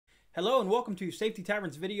Hello and welcome to Safety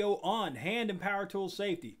Tavern's video on hand and power tool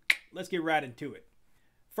safety. Let's get right into it.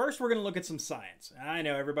 First, we're going to look at some science. I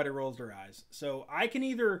know everybody rolls their eyes. So I can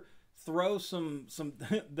either throw some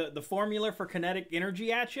the formula for kinetic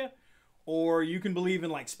energy at you, or you can believe in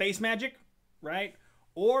like space magic, right?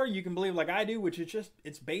 Or you can believe like I do, which is just,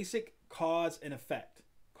 it's basic cause and effect.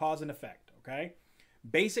 Cause and effect, okay?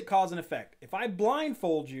 Basic cause and effect. If I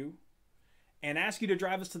blindfold you and ask you to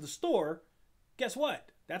drive us to the store, guess what?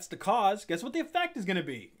 That's the cause. Guess what the effect is going to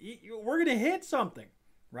be? We're going to hit something,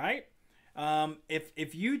 right?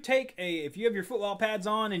 If you have your football pads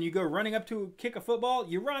on and you go running up to kick a football,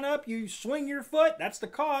 you run up, you swing your foot. That's the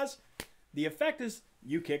cause. The effect is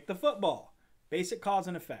you kick the football. Basic cause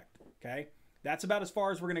and effect. Okay, that's about as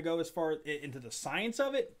far as we're going to go as far into the science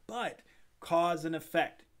of it. But cause and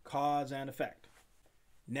effect, cause and effect.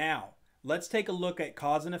 Now let's take a look at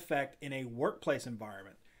cause and effect in a workplace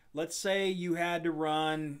environment. Let's say you had to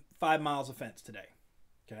run 5 miles of fence today.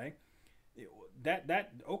 Okay,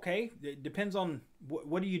 okay. It depends on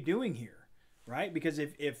what are you doing here, right? Because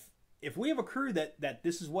if we have a crew that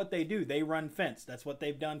this is what they do, they run fence. That's what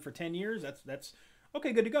they've done for 10 years. That's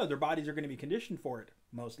okay. Good to go. Their bodies are going to be conditioned for it,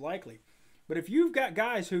 most likely. But if you've got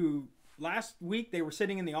guys who last week they were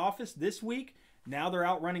sitting in the office, this week now they're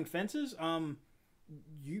out running fences,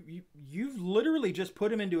 you've literally just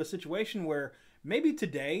put them into a situation where maybe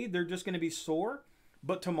today they're just going to be sore,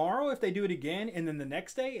 but tomorrow if they do it again, and then the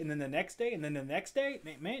next day, and then the next day, and then the next day,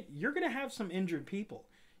 man, you're going to have some injured people.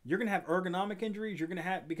 You're going to have ergonomic injuries. You're going to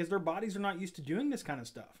have, because their bodies are not used to doing this kind of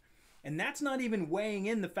stuff. And that's not even weighing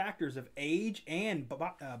in the factors of age and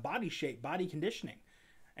body shape, body conditioning.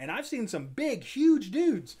 And I've seen some big, huge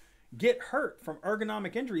dudes get hurt from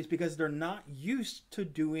ergonomic injuries because they're not used to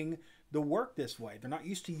doing the work this way. They're not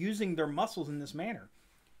used to using their muscles in this manner.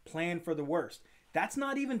 Plan for the worst. That's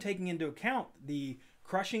not even taking into account the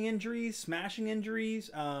crushing injuries, smashing injuries,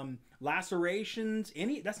 lacerations,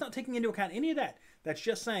 that's not taking into account any of that. That's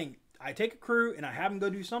just saying, I take a crew and I have them go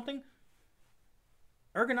do something.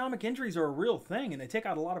 Ergonomic injuries are a real thing and they take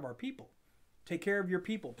out a lot of our people. Take care of your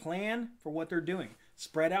people. Plan for what they're doing.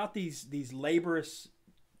 Spread out these laborious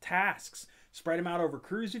tasks. Spread them out over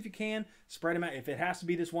crews if you can. Spread them out. If it has to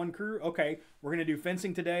be this one crew, okay, we're going to do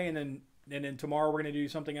fencing today and then tomorrow we're going to do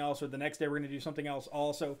something else, or the next day we're going to do something else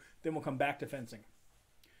also. Then we'll come back to fencing.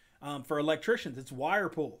 For electricians, it's wire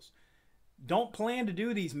pulls. Don't plan to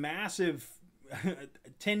do these massive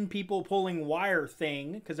 10 people pulling wire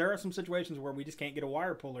thing, because there are some situations where we just can't get a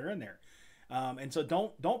wire puller in there. And so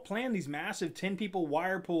don't plan these massive 10 people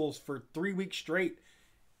wire pulls for 3 weeks straight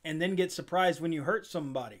and then get surprised when you hurt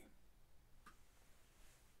somebody.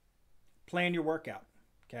 Plan your workout,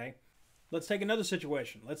 okay? Let's take another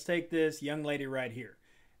situation. Let's take this young lady right here.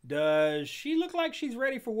 Does she look like she's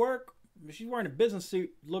ready for work? She's wearing a business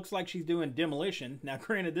suit. Looks like she's doing demolition. Now,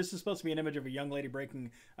 granted, this is supposed to be an image of a young lady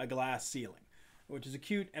breaking a glass ceiling, which is a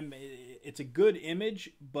cute, it's a good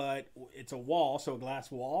image, but it's a wall, so a glass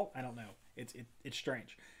wall. I don't know. It's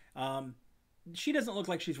strange. She doesn't look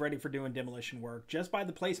like she's ready for doing demolition work. Just by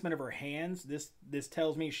the placement of her hands, this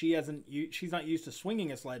tells me she's not used to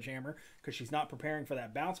swinging a sledgehammer because she's not preparing for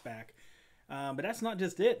that bounce back. But that's not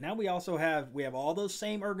just it. Now we have all those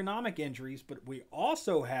same ergonomic injuries, but we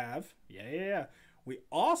also have we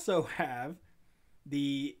also have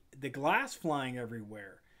the glass flying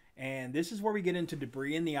everywhere. And this is where we get into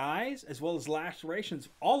debris in the eyes as well as lacerations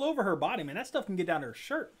all over her body. Man, that stuff can get down to her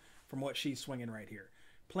shirt from what she's swinging right here.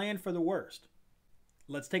 Plan for the worst.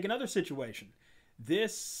 Let's take another situation.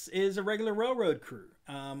 This is a regular railroad crew.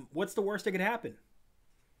 What's the worst that could happen?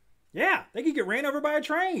 Yeah, they could get ran over by a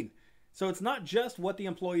train. So it's not just what the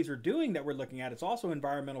employees are doing that we're looking at. It's also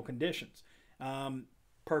environmental conditions.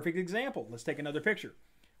 Perfect example. Let's take another picture.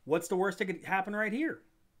 What's the worst that could happen right here?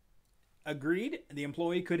 Agreed. The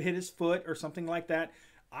employee could hit his foot or something like that.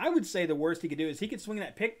 I would say the worst he could do is he could swing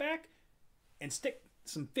that pick back and stick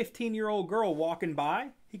some 15-year-old girl walking by.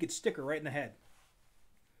 He could stick her right in the head.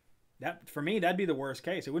 That, for me, that'd be the worst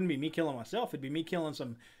case. It wouldn't be me killing myself. It'd be me killing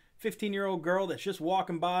some 15-year-old girl that's just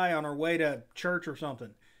walking by on her way to church or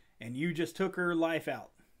something. And you just took her life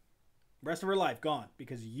out. Rest of her life gone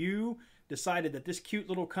because you decided that this cute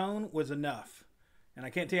little cone was enough. And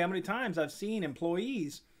I can't tell you how many times I've seen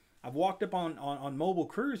employees, I've walked up on mobile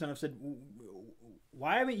crews and I've said,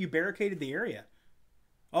 why haven't you barricaded the area?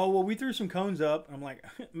 Oh, well, we threw some cones up. I'm like,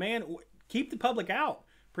 man, keep the public out.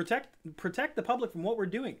 Protect the public from what we're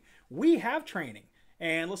doing. We have training.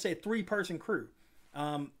 And let's say a 3-person crew.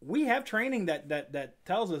 We have training that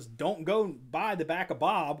tells us don't go by the back of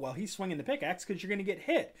Bob while he's swinging the pickaxe because you're going to get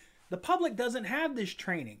hit. The public doesn't have this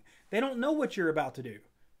training. They don't know what you're about to do.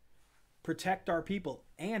 Protect our people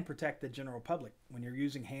and protect the general public when you're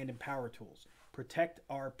using hand and power tools. Protect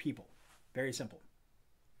our people. Very simple.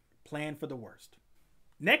 Plan for the worst.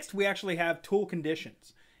 Next, we actually have tool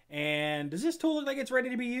conditions. And does this tool look like it's ready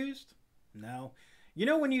to be used? No. You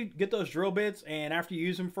know when you get those drill bits and after you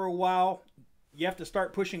use them for a while, you have to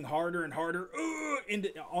start pushing harder and harder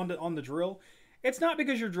on the drill? It's not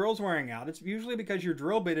because your drill's wearing out. It's usually because your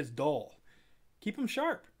drill bit is dull. Keep them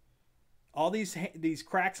sharp. All these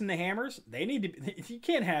cracks in the hammers, they need to. You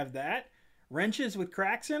can't have that. Wrenches with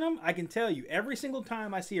cracks in them, I can tell you, every single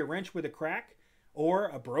time I see a wrench with a crack or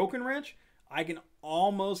a broken wrench, I can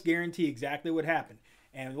almost guarantee exactly what happened.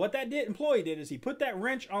 And what that employee did is he put that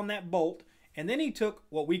wrench on that bolt, and then he took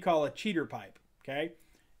what we call a cheater pipe, okay?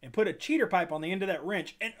 And put a cheater pipe on the end of that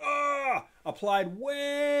wrench and applied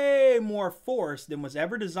way more force than was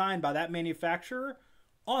ever designed by that manufacturer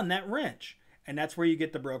on that wrench. And that's where you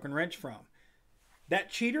get the broken wrench from. That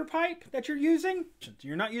cheater pipe that you're using,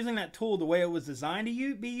 you're not using that tool the way it was designed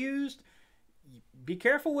to be used. Be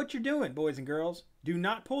careful what you're doing, boys and girls. Do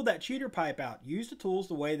not pull that cheater pipe out. Use the tools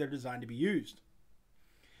the way they're designed to be used.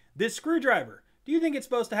 This screwdriver, do you think it's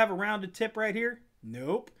supposed to have a rounded tip right here?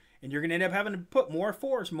 Nope. And you're going to end up having to put more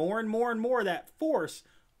force, more and more and more of that force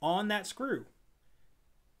on that screw.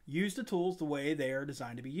 Use the tools the way they are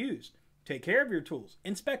designed to be used. Take care of your tools.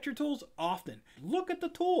 Inspect your tools often. Look at the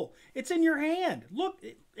tool. It's in your hand. Look,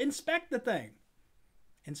 inspect the thing.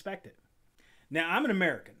 Inspect it. Now, I'm an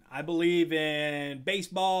American. I believe in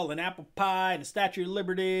baseball and apple pie and the Statue of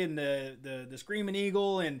Liberty and the Screaming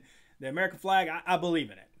Eagle and the American flag. I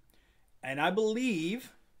believe in it. And I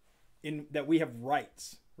believe in that we have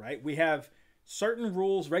rights, right? We have certain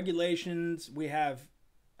rules, regulations. We have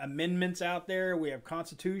amendments out there. We have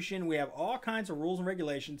Constitution. We have all kinds of rules and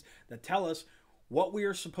regulations that tell us what we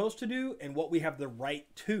are supposed to do and what we have the right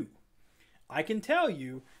to. I can tell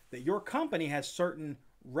you that your company has certain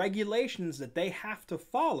regulations that they have to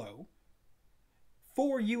follow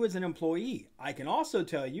for you as an employee. I can also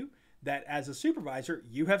tell you that as a supervisor,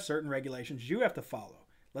 you have certain regulations you have to follow.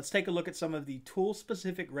 Let's take a look at some of the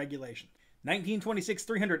tool-specific regulations.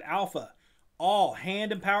 1926-300 Alpha. All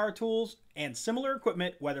hand and power tools and similar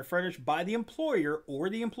equipment, whether furnished by the employer or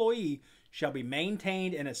the employee, shall be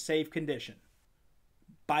maintained in a safe condition.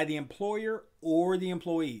 By the employer or the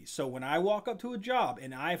employee. So when I walk up to a job,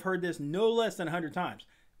 and I've heard this no less than 100 times,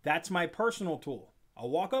 that's my personal tool. I'll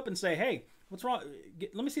walk up and say, hey, what's wrong?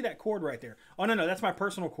 Let me see that cord right there. Oh, no, that's my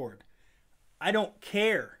personal cord. I don't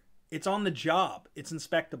care. It's on the job. It's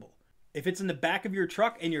inspectable. If it's in the back of your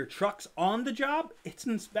truck and your truck's on the job, it's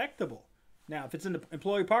inspectable. Now, if it's in the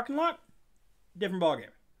employee parking lot, different ballgame.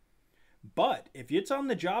 But if it's on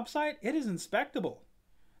the job site, it is inspectable.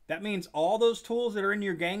 That means all those tools that are in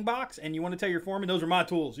your gang box and you want to tell your foreman, those are my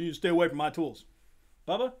tools. You need to stay away from my tools.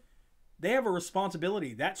 Bubba, they have a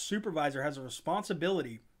responsibility. That supervisor has a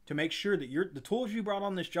responsibility to make sure that the tools you brought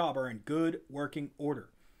on this job are in good working order.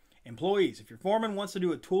 Employees, if your foreman wants to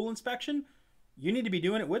do a tool inspection, you need to be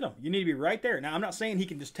doing it with them. You need to be right there. Now, I'm not saying he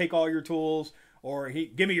can just take all your tools or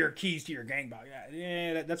give me your keys to your gang box.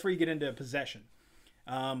 Yeah, that's where you get into possession.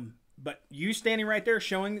 But you standing right there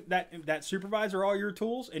showing that supervisor all your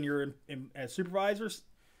tools and your supervisors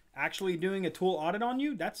actually doing a tool audit on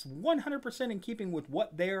you, that's 100% in keeping with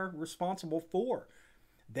what they're responsible for.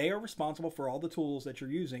 They are responsible for all the tools that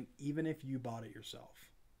you're using, even if you bought it yourself.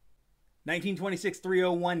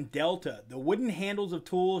 1926-301 Delta. The wooden handles of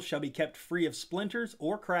tools shall be kept free of splinters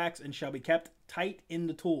or cracks and shall be kept tight in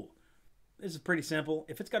the tool. This is pretty simple.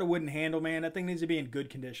 If it's got a wooden handle, man, that thing needs to be in good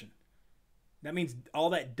condition. That means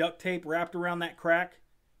all that duct tape wrapped around that crack,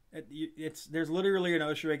 there's literally an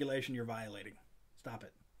OSHA regulation you're violating. Stop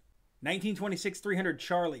it. 1926-300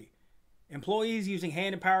 Charlie. Employees using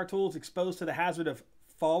hand and power tools exposed to the hazard of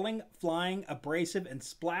falling, flying, abrasive, and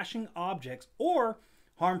splashing objects or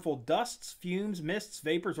harmful dusts, fumes, mists,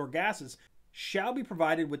 vapors, or gases shall be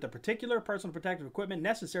provided with the particular personal protective equipment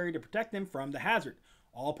necessary to protect them from the hazard.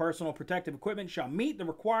 All personal protective equipment shall meet the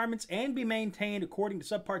requirements and be maintained according to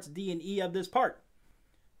subparts D and E of this part.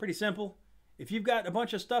 Pretty simple. If you've got a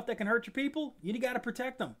bunch of stuff that can hurt your people, you got to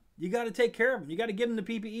protect them. You got to take care of them. You got to give them the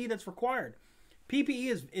PPE that's required.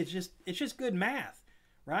 PPE is just good math,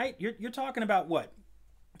 right? You're talking about what?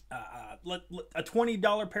 A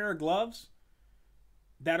 $20 pair of gloves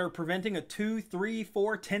that are preventing a $2,000, $3,000,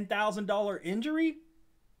 $4,000, $10,000 injury?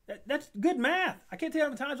 That's good math. I can't tell you how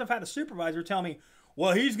many times I've had a supervisor tell me,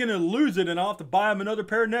 well, he's going to lose it and I'll have to buy him another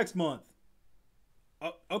pair next month.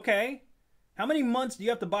 Okay. How many months do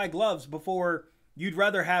you have to buy gloves before you'd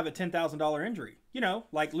rather have a $10,000 injury? You know,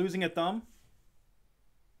 like losing a thumb.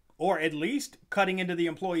 Or at least cutting into the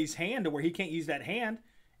employee's hand to where he can't use that hand.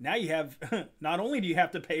 Now you have, not only do you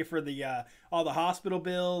have to pay for the all the hospital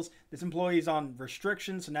bills, this employee's on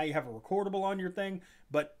restrictions, so now you have a recordable on your thing,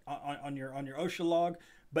 but on your OSHA log.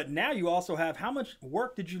 But now you also have, how much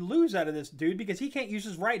work did you lose out of this dude because he can't use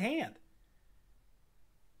his right hand?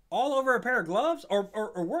 All over a pair of gloves,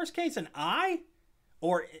 or worst case, an eye?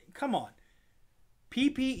 Or, come on.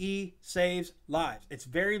 PPE saves lives. It's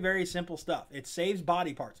very, very simple stuff. It saves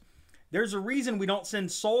body parts. There's a reason we don't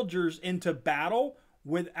send soldiers into battle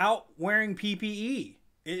without wearing PPE.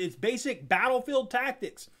 It's basic battlefield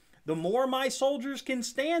tactics. The more my soldiers can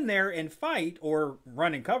stand there and fight, or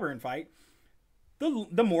run and cover and fight,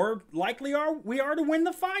 the more likely we are to win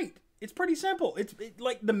the fight. It's pretty simple. It's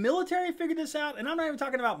like the military figured this out, and I'm not even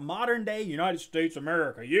talking about modern day United States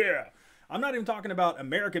America. Yeah. I'm not even talking about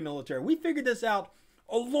American military. We figured this out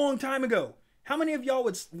a long time ago. How many of y'all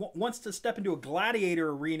wants to step into a gladiator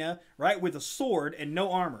arena, right, with a sword and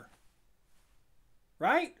no armor?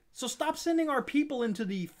 Right? So stop sending our people into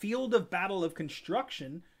the field of battle of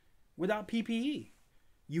construction without PPE.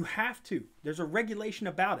 You have to. There's a regulation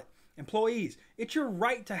about it. Employees, it's your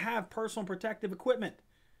right to have personal protective equipment.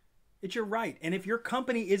 It's your right. And if your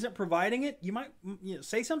company isn't providing it, you might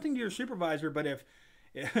say something to your supervisor, but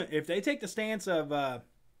if they take the stance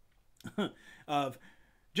of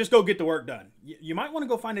just go get the work done, you might want to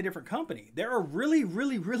go find a different company. There are really,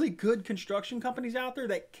 really, really good construction companies out there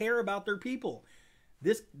that care about their people.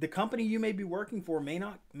 The company you may be working for may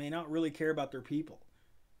not really care about their people.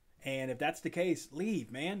 And if that's the case,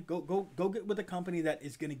 leave, man. Go get with a company that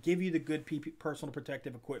is going to give you the good personal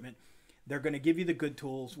protective equipment. They're going to give you the good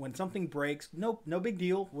tools. When something breaks, no big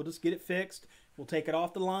deal. We'll just get it fixed. We'll take it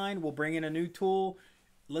off the line. We'll bring in a new tool.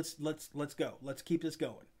 Let's go. Let's keep this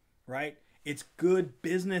going, right? It's good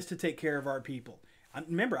business to take care of our people.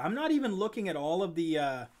 Remember, I'm not even looking at all of the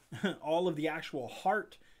actual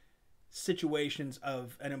heart situations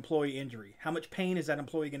of an employee injury. How much pain is that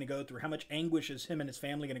employee going to go through? How much anguish is him and his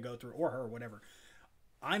family going to go through, or her, or whatever?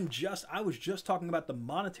 I was just talking about the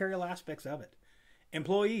monetary aspects of it.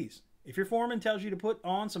 Employees, if your foreman tells you to put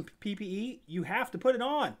on some PPE, you have to put it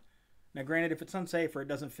on. Now, granted, if it's unsafe or it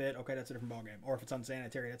doesn't fit, okay, that's a different ballgame. Or if it's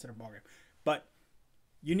unsanitary, that's a different ballgame. But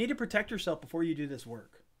you need to protect yourself before you do this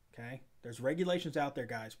work, okay? There's regulations out there,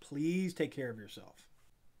 guys. Please take care of yourself.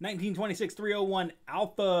 1926-301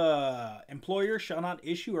 Alpha. Employer shall not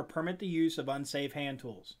issue or permit the use of unsafe hand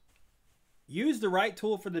tools. Use the right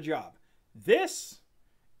tool for the job. This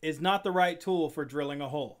is not the right tool for drilling a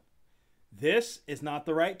hole. This is not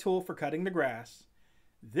the right tool for cutting the grass.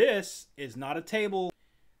 This is not a table.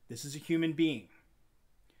 This is a human being.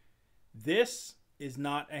 This is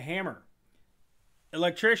not a hammer.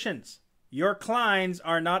 Electricians, your Kleins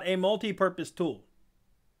are not a multi-purpose tool.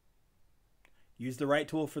 Use the right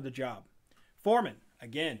tool for the job. Foreman,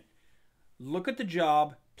 again, look at the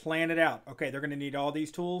job, plan it out. Okay, they're going to need all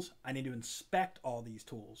these tools. I need to inspect all these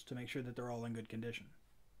tools to make sure that they're all in good condition.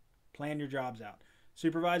 Plan your jobs out.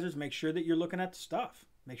 Supervisors, make sure that you're looking at the stuff.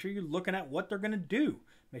 Make sure you're looking at what they're going to do.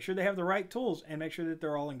 Make sure they have the right tools and make sure that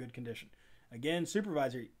they're all in good condition. Again,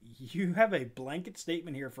 supervisor, you have a blanket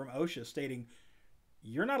statement here from OSHA stating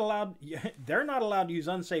they're not allowed to use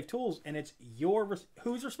unsafe tools, and it's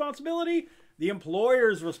whose responsibility? The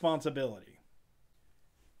employer's responsibility.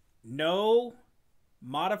 No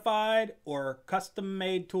modified or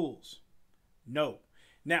custom-made tools. No.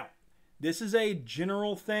 Now, this is a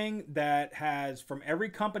general thing that has, from every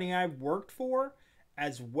company I've worked for,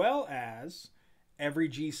 as well as every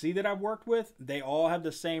GC that I've worked with, they all have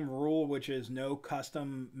the same rule, which is no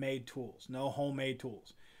custom-made tools, no homemade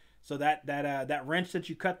tools. So that wrench that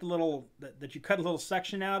you cut a little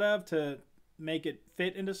section out of to make it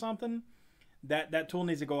fit into something, that tool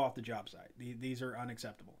needs to go off the job site. These are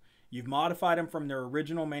unacceptable. You've modified them from their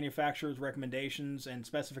original manufacturer's recommendations and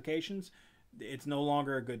specifications. It's no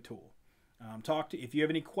longer a good tool. If you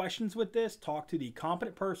have any questions with this, talk to the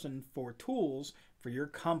competent person for tools for your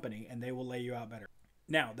company, and they will lay you out better.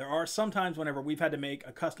 Now, there are some times whenever we've had to make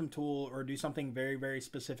a custom tool or do something very, very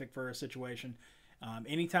specific for a situation.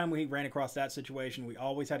 Anytime we ran across that situation, we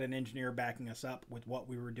always had an engineer backing us up with what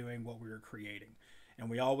we were doing, what we were creating. And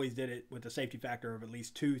we always did it with a safety factor of at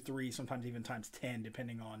least 2, 3, sometimes even times 10,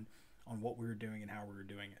 depending on what we were doing and how we were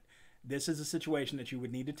doing it. This is a situation that you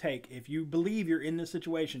would need to take. If you believe you're in this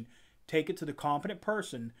situation, take it to the competent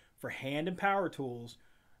person for hand and power tools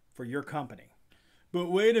for your company.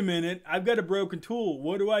 But wait a minute, I've got a broken tool.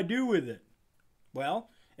 What do I do with it? Well,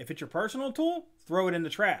 if it's your personal tool, throw it in the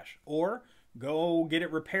trash or go get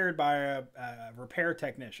it repaired by a repair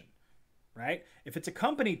technician, right? If it's a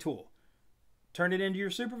company tool, turn it into your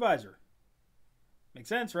supervisor. Makes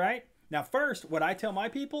sense, right? Now, first, what I tell my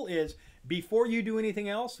people is before you do anything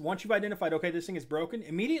else, once you've identified, okay, this thing is broken,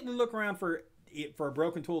 immediately look around for a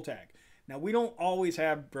broken tool tag. Now, we don't always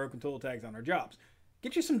have broken tool tags on our jobs.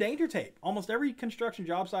 Get you some danger tape. Almost every construction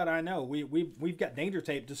job site I know, we've got danger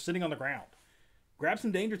tape just sitting on the ground. Grab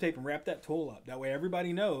some danger tape and wrap that tool up. That way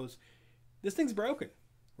everybody knows this thing's broken,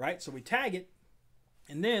 right? So we tag it,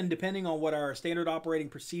 and then depending on what our standard operating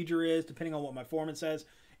procedure is, depending on what my foreman says,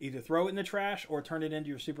 either throw it in the trash or turn it into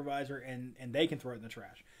your supervisor and they can throw it in the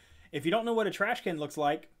trash. If you don't know what a trash can looks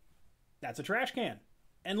like, that's a trash can.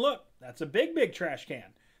 And look, that's a big, big trash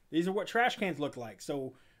can. These are what trash cans look like.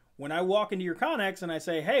 So when I walk into your Connex and I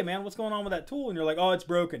say, hey man, what's going on with that tool? And you're like, oh, it's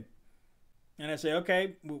broken. And I say,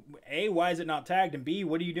 okay, A, why is it not tagged? And B,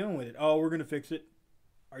 what are you doing with it? Oh, we're going to fix it.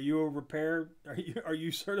 Are you a repair? Are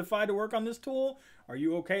you certified to work on this tool? Are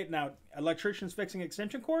you okay? Now, electricians fixing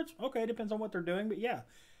extension cords? Okay, depends on what they're doing, but yeah.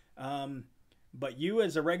 But you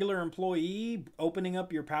as a regular employee opening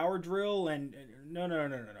up your power drill and no,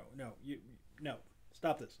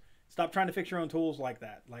 stop this. Stop trying to fix your own tools like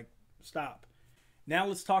that. Like, stop. Now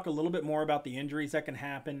let's talk a little bit more about the injuries that can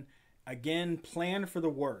happen. Again, plan for the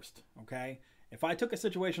worst, okay? If I took a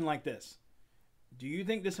situation like this, do you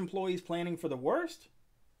think this employee is planning for the worst?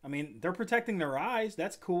 I mean, they're protecting their eyes.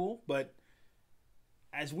 That's cool. But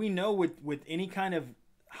as we know with any kind of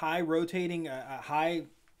high rotating, high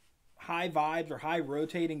vibes or high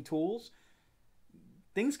rotating tools,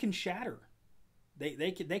 things can shatter.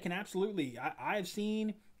 They can absolutely. I've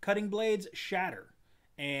seen cutting blades shatter.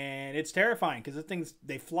 And it's terrifying because the things,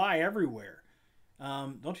 they fly everywhere.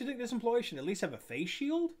 Don't you think this employee should at least have a face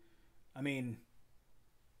shield? I mean,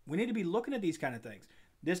 we need to be looking at these kind of things.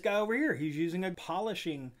 This guy over here, he's using a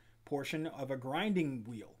polishing portion of a grinding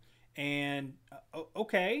wheel. And,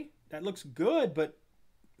 okay, that looks good, but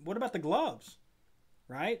what about the gloves?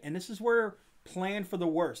 Right? And this is where plan for the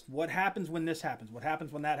worst. What happens when this happens? What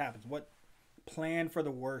happens when that happens? Plan for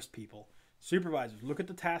the worst, people. Supervisors, look at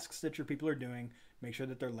the tasks that your people are doing. Make sure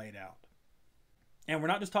that they're laid out. And we're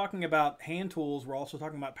not just talking about hand tools. We're also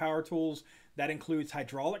talking about power tools. That includes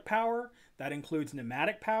hydraulic power. That includes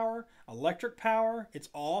pneumatic power, electric power. It's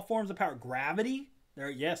all forms of power. Gravity.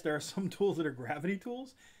 Yes, there are some tools that are gravity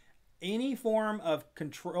tools. Any form of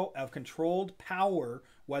controlled power,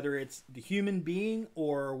 whether it's the human being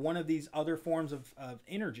or one of these other forms of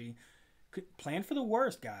energy, plan for the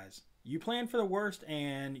worst, guys. You plan for the worst,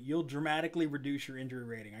 and you'll dramatically reduce your injury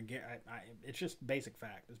rating. It's just basic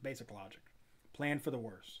fact. It's basic logic. Plan for the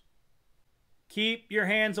worst. Keep your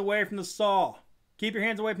hands away from the saw. Keep your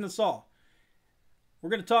hands away from the saw. We're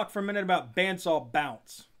going to talk for a minute about bandsaw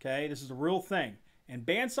bounce. Okay, this is a real thing. And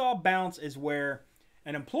bandsaw bounce is where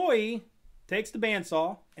an employee takes the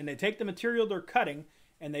bandsaw and they take the material they're cutting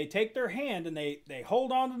and they take their hand and they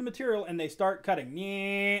hold on to the material and they start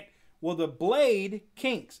cutting. Well, the blade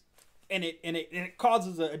kinks. And it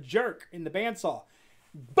causes a jerk in the bandsaw.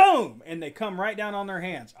 Boom! And they come right down on their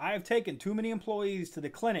hands. I have taken too many employees to the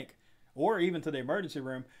clinic or even to the emergency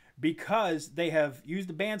room because they have used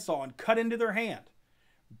the bandsaw and cut into their hand.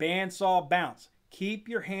 Bandsaw bounce. Keep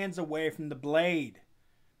your hands away from the blade.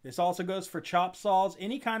 This also goes for chop saws.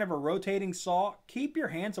 Any kind of a rotating saw, keep your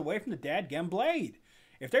hands away from the dadgum blade.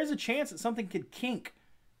 If there's a chance that something could kink,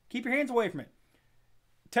 keep your hands away from it.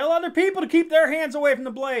 Tell other people to keep their hands away from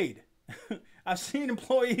the blade. I've seen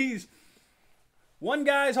employees, one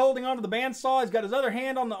guy's holding onto the bandsaw, he's got his other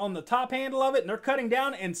hand on the top handle of it, and they're cutting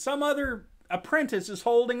down, and some other apprentice is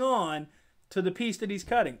holding on to the piece that he's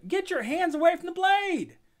cutting. Get your hands away from the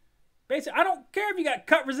blade. Basically, I don't care if you got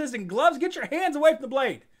cut-resistant gloves, get your hands away from the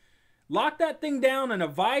blade. Lock that thing down in a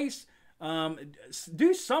vise.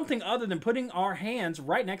 Do something other than putting our hands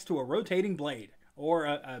right next to a rotating blade or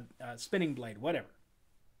a spinning blade, whatever.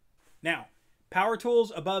 Now, power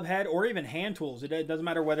tools above head or even hand tools. It doesn't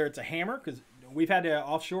matter whether it's a hammer, because we've had to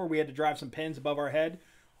offshore, we had to drive some pins above our head.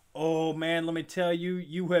 Oh man, let me tell you,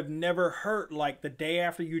 you have never hurt like the day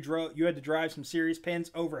after you had to drive some serious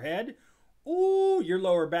pins overhead. Ooh, your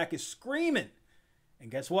lower back is screaming. And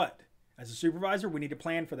guess what? As a supervisor, we need to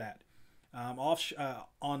plan for that.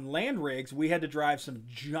 On land rigs, we had to drive some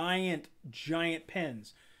giant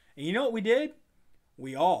pins. And you know what we did?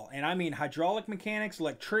 And I mean hydraulic mechanics,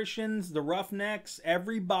 electricians, the roughnecks,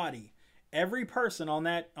 everybody, every person on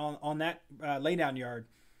that laydown yard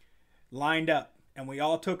lined up, and we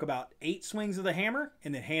all took about 8 swings of the hammer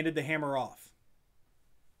and then handed the hammer off.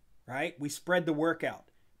 Right? We spread the work out.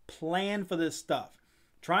 Plan for this stuff.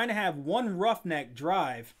 Trying to have one roughneck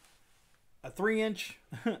drive a 3-inch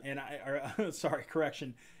a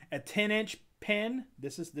 10-inch pin.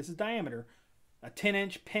 This is diameter. A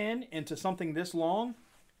 10-inch pin into something this long,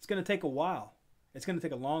 it's going to take a while. It's going to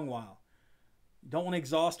take a long while. You don't want to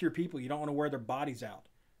exhaust your people. You don't want to wear their bodies out.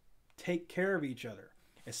 Take care of each other,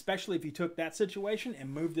 especially if you took that situation and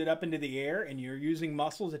moved it up into the air and you're using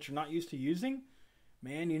muscles that you're not used to using.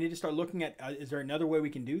 Man, you need to start looking at, is there another way we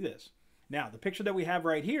can do this? Now, the picture that we have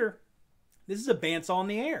right here, this is a bandsaw in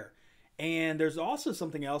the air. And there's also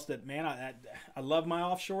something else that, man, I love my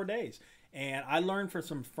offshore days. And I learned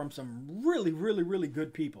from some really, really, really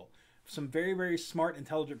good people. Some very, very smart,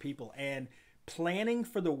 intelligent people. And planning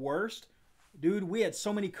for the worst, dude, we had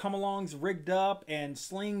so many come-alongs rigged up and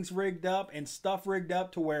slings rigged up and stuff rigged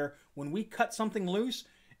up to where when we cut something loose,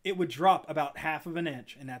 it would drop about 1/2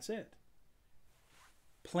 inch, and that's it.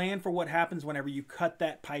 Plan for what happens whenever you cut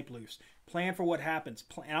that pipe loose. Plan for what happens.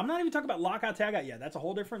 And I'm not even talking about lockout tagout yet. That's a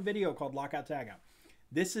whole different video called lockout tagout.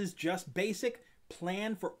 This is just basic.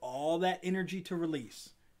 Plan for all that energy to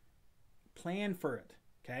release. Plan for it.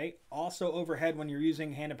 Okay. Also overhead, when you're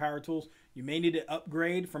using hand and power tools, you may need to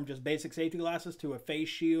upgrade from just basic safety glasses to a face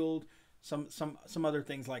shield, some other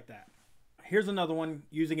things like that. Here's another one,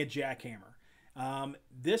 using a jackhammer.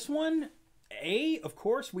 This one, of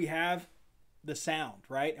course, we have the sound,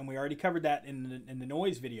 right? And we already covered that in the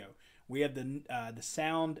noise video. We have the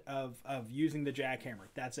sound of using the jackhammer.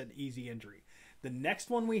 That's an easy injury. The next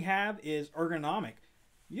one we have is ergonomic.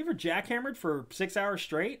 You ever jackhammered for 6 hours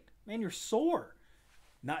straight? Man, you're sore.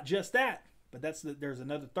 Not just that, but there's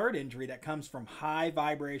another third injury that comes from high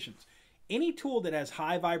vibrations. Any tool that has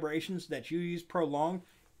high vibrations that you use prolonged,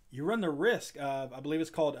 you run the risk of, I believe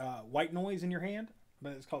it's called white noise in your hand,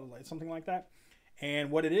 but it's called something like that.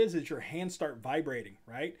 And what it is your hands start vibrating,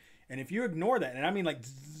 right? And if you ignore that, and I mean like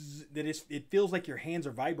zzz, it feels like your hands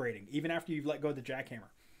are vibrating even after you've let go of the jackhammer.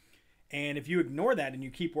 And if you ignore that and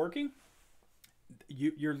you keep working,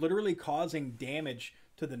 you're literally causing damage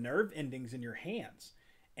to the nerve endings in your hands.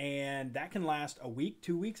 And that can last a week,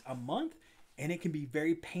 2 weeks, a month, and it can be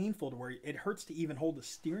very painful to where it hurts to even hold the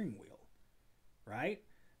steering wheel, right?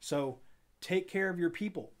 So take care of your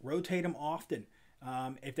people. Rotate them often.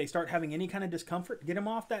 If they start having any kind of discomfort, get them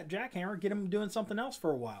off that jackhammer, get them doing something else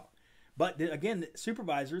for a while. But again,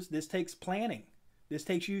 supervisors, this takes planning. This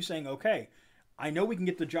takes you saying, okay, I know we can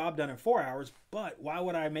get the job done in 4 hours, but why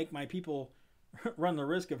would I make my people run the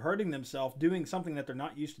risk of hurting themselves doing something that they're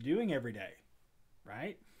not used to doing every day,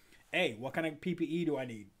 right? A, what kind of PPE do I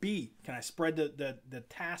need? B, can I spread the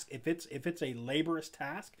task? If it's a laborious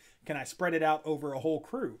task, can I spread it out over a whole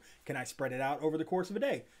crew? Can I spread it out over the course of a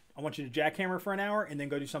day? I want you to jackhammer for an hour and then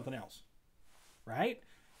go do something else, right?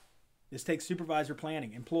 This takes supervisor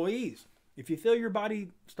planning. Employees, if you feel your body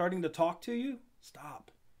starting to talk to you,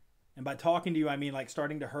 stop. And by talking to you, I mean like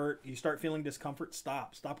starting to hurt, you start feeling discomfort,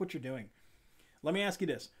 stop. Stop what you're doing. Let me ask you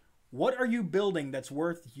this. What are you building that's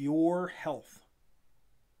worth your health?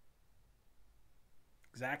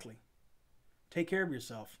 Exactly. Take care of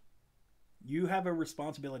yourself. You have a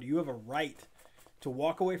responsibility. You have a right to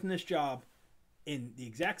walk away from this job in the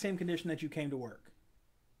exact same condition that you came to work.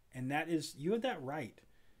 And that is, you have that right.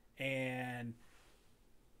 And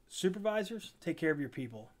supervisors, take care of your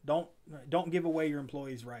people. Don't give away your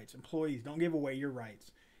employees' rights. Employees, don't give away your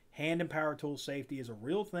rights. Hand and power tool safety is a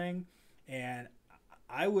real thing. And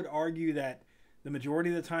I would argue that the majority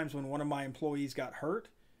of the times when one of my employees got hurt,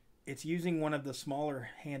 it's using one of the smaller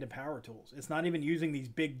hand and power tools. It's not even using these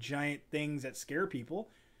big giant things that scare people.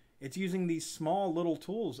 It's using these small little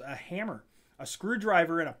tools, a hammer, a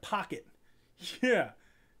screwdriver in a pocket. Yeah,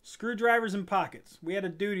 screwdrivers in pockets. We had a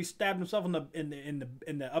dude, he stabbed himself in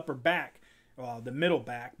the upper back, well, the middle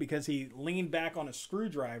back, because he leaned back on a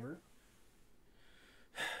screwdriver.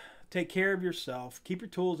 Take care of yourself. Keep your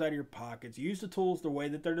tools out of your pockets. Use the tools the way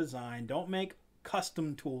that they're designed. Don't make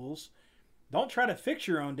custom tools. Don't try to fix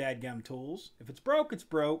your own dadgum tools. If it's broke, it's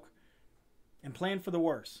broke. And plan for the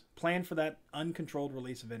worst. Plan for that uncontrolled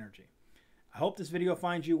release of energy. I hope this video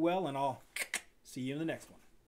finds you well, and I'll see you in the next one.